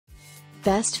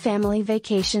Best Family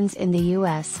Vacations in the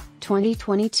U.S.,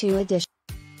 2022 edition.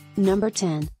 Number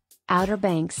 10. Outer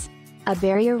Banks. A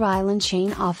barrier island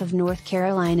chain off of North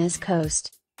Carolina's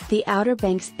coast. The Outer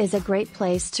Banks is a great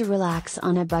place to relax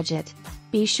on a budget.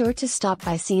 Be sure to stop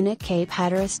by scenic Cape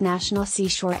Hatteras National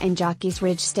Seashore and Jockey's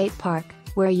Ridge State Park,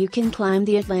 where you can climb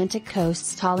the Atlantic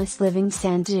coast's tallest living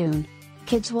sand dune.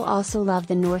 Kids will also love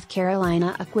the North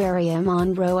Carolina Aquarium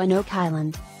on Roanoke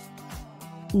Island.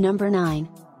 Number 9.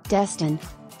 Destin.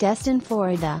 Destin,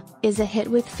 Florida, is a hit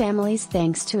with families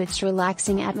thanks to its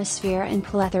relaxing atmosphere and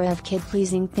plethora of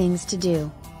kid-pleasing things to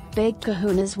do. Big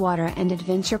Kahuna's Water and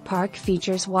Adventure Park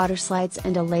features water slides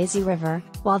and a lazy river,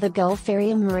 while the Gulf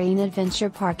Area Marine Adventure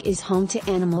Park is home to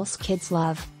animals kids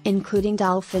love, including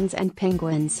dolphins and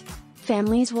penguins.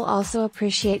 Families will also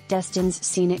appreciate Destin's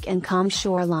scenic and calm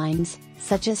shorelines,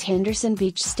 such as Henderson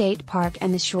Beach State Park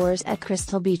and the shores at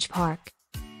Crystal Beach Park.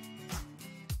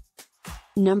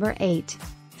 Number 8.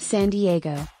 San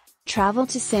Diego. Travel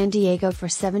to San Diego for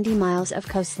 70 miles of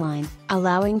coastline,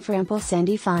 allowing for ample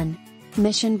sandy fun.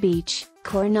 Mission Beach,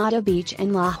 Coronado Beach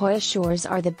and La Jolla Shores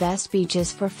are the best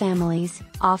beaches for families,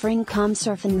 offering calm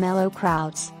surf and mellow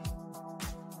crowds.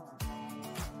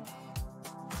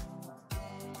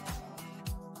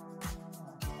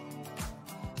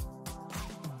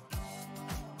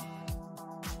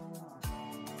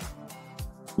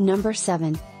 Number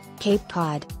 7. Cape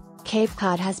Cod. Cape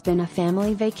Cod has been a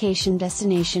family vacation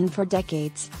destination for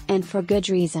decades, and for good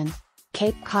reason.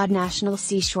 Cape Cod National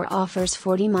Seashore offers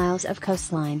 40 miles of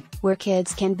coastline, where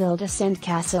kids can build a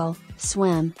sandcastle,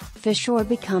 swim, fish or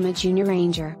become a junior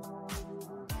ranger.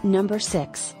 Number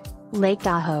 6. Lake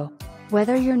Tahoe.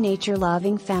 Whether your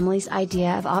nature-loving family's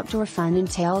idea of outdoor fun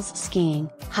entails skiing,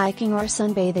 hiking or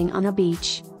sunbathing on a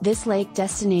beach, this lake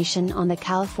destination on the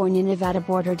California-Nevada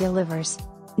border delivers.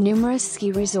 Numerous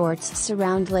ski resorts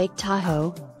surround Lake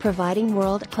Tahoe, providing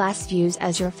world-class views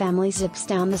as your family zips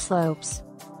down the slopes.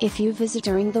 If you visit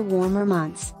during the warmer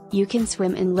months, you can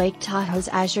swim in Lake Tahoe's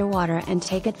azure water and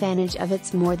take advantage of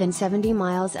its more than 70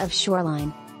 miles of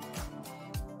shoreline.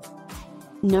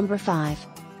 Number 5.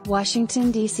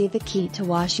 Washington, D.C. The key to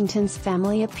Washington's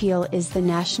family appeal is the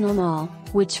National Mall,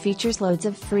 which features loads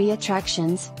of free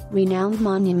attractions, renowned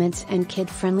monuments and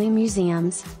kid-friendly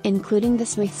museums, including the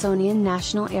Smithsonian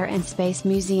National Air and Space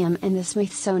Museum and the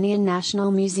Smithsonian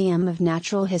National Museum of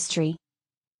Natural History.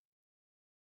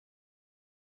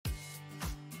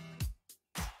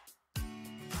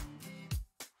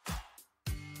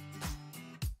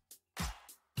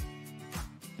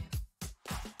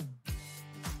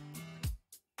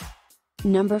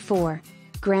 Number 4.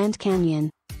 Grand Canyon.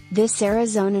 This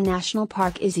Arizona National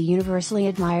Park is a universally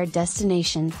admired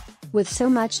destination. With so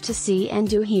much to see and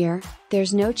do here,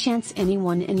 there's no chance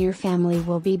anyone in your family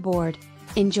will be bored.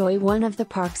 Enjoy one of the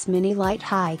park's many light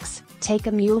hikes, take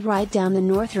a mule ride down the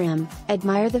North Rim,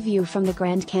 admire the view from the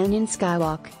Grand Canyon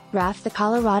Skywalk, raft the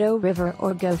Colorado River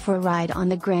or go for a ride on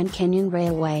the Grand Canyon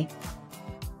Railway.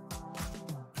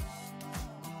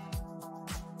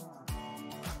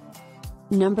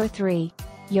 Number 3.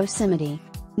 Yosemite.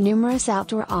 Numerous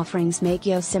outdoor offerings make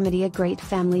Yosemite a great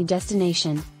family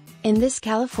destination. In this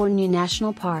California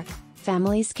National Park,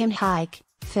 families can hike,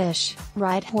 fish,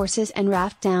 ride horses and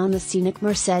raft down the scenic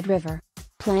Merced River.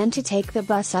 Plan to take the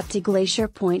bus up to Glacier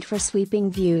Point for sweeping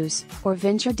views, or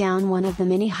venture down one of the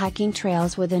many hiking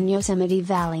trails within Yosemite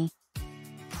Valley.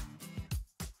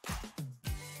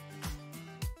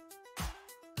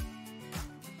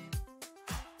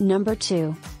 Number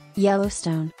 2.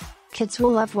 Yellowstone. Kids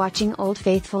will love watching Old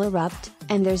Faithful erupt,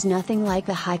 and there's nothing like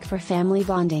the hike for family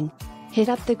bonding. Hit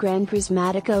up the Grand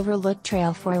Prismatic Overlook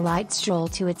Trail for a light stroll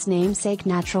to its namesake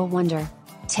natural wonder.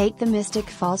 Take the Mystic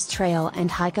Falls Trail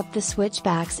and hike up the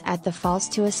switchbacks at the falls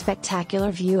to a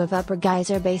spectacular view of Upper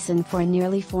Geyser Basin for a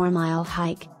nearly 4-mile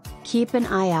hike. Keep an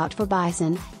eye out for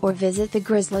bison, or visit the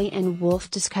Grizzly and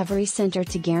Wolf Discovery Center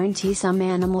to guarantee some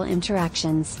animal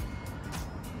interactions.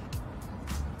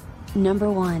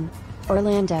 Number 1.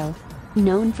 Orlando.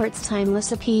 Known for its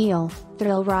timeless appeal,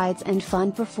 thrill rides and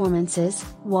fun performances,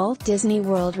 Walt Disney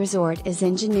World Resort is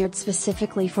engineered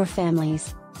specifically for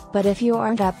families. But if you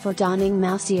aren't up for donning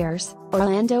mouse ears,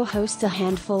 Orlando hosts a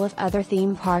handful of other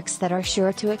theme parks that are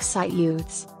sure to excite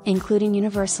youths, including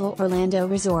Universal Orlando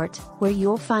Resort, where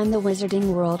you'll find the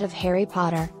wizarding world of Harry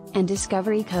Potter, and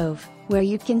Discovery Cove, where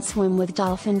you can swim with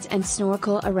dolphins and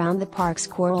snorkel around the park's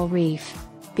coral reef.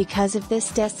 Because of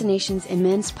this destination's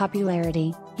immense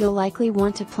popularity, you'll likely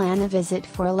want to plan a visit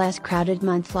for a less crowded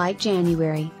month like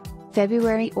January,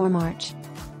 February or March.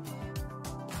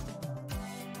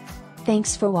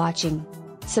 Thanks for watching.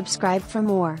 Subscribe for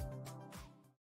more.